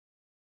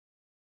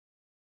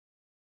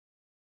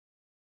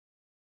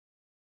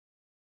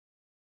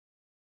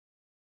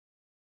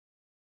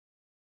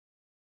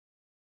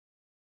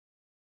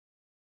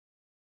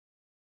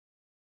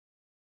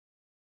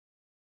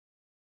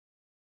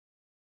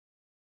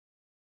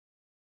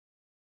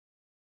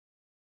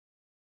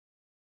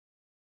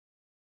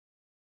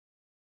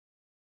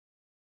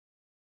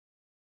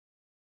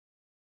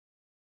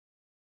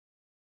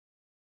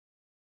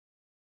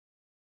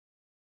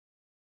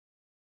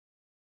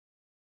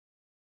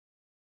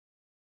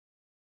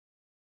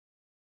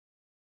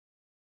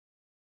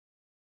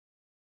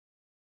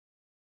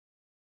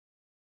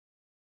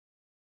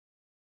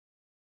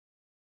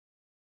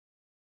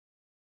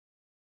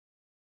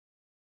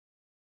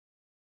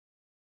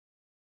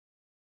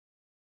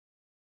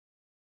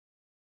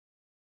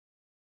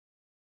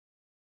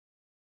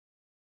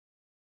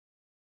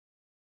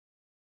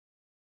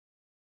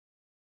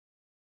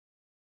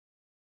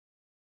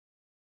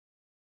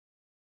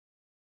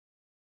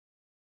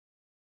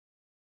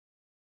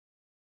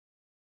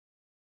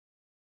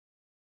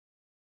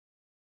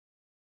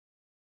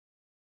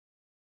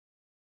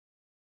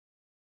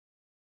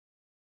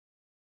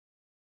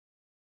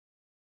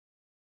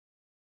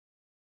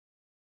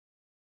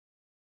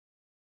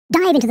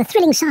Dive into the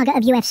thrilling saga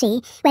of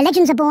UFC, where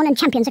legends are born and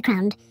champions are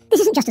crowned. This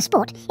isn't just a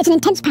sport, it's an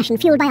intense passion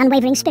fueled by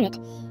unwavering spirit.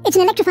 It's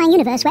an electrifying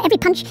universe where every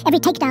punch, every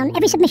takedown,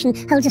 every submission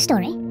holds a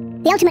story.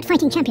 The Ultimate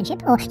Fighting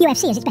Championship, or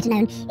UFC as it's better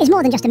known, is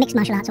more than just a mixed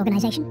martial arts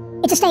organisation.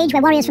 It's a stage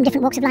where warriors from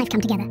different walks of life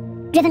come together,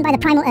 driven by the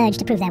primal urge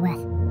to prove their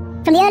worth.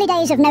 From the early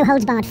days of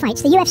no-holds-barred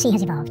fights, the UFC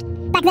has evolved.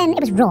 Back then,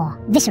 it was raw,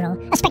 visceral,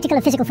 a spectacle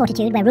of physical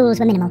fortitude where rules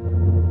were minimal.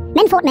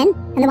 Men fought men,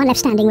 and the one left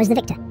standing was the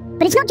victor.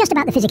 But it's not just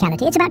about the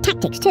physicality, it's about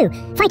tactics too.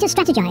 Fighters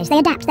strategize, they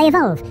adapt, they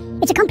evolve.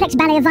 It's a complex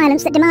ballet of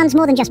violence that demands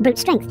more than just brute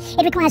strength.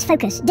 It requires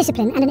focus,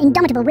 discipline, and an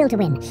indomitable will to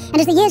win. And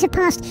as the years have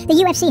passed, the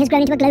UFC has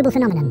grown into a global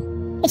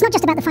phenomenon. It's not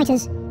just about the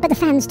fighters, but the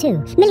fans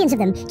too. Millions of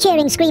them,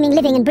 cheering, screaming,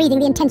 living and breathing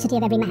the intensity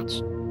of every match.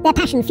 Their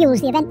passion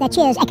fuels the event, their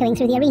cheers echoing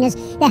through the arenas,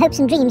 their hopes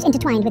and dreams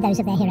intertwined with those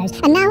of their heroes.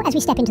 And now, as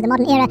we step into the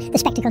modern era, the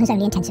spectacle has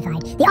only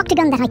intensified. The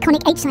octagon, that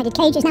iconic eight-sided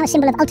cage, is now a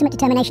symbol of ultimate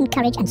determination,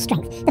 courage and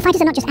strength. The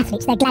fighters are not just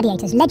athletes, they're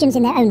gladiators, legends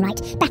in their own right,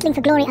 battling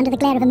for glory under the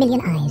glare of a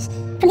million eyes.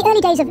 From the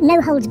early days of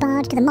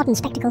no-holds-barred to the modern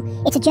spectacle,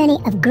 it's a journey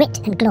of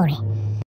grit and glory.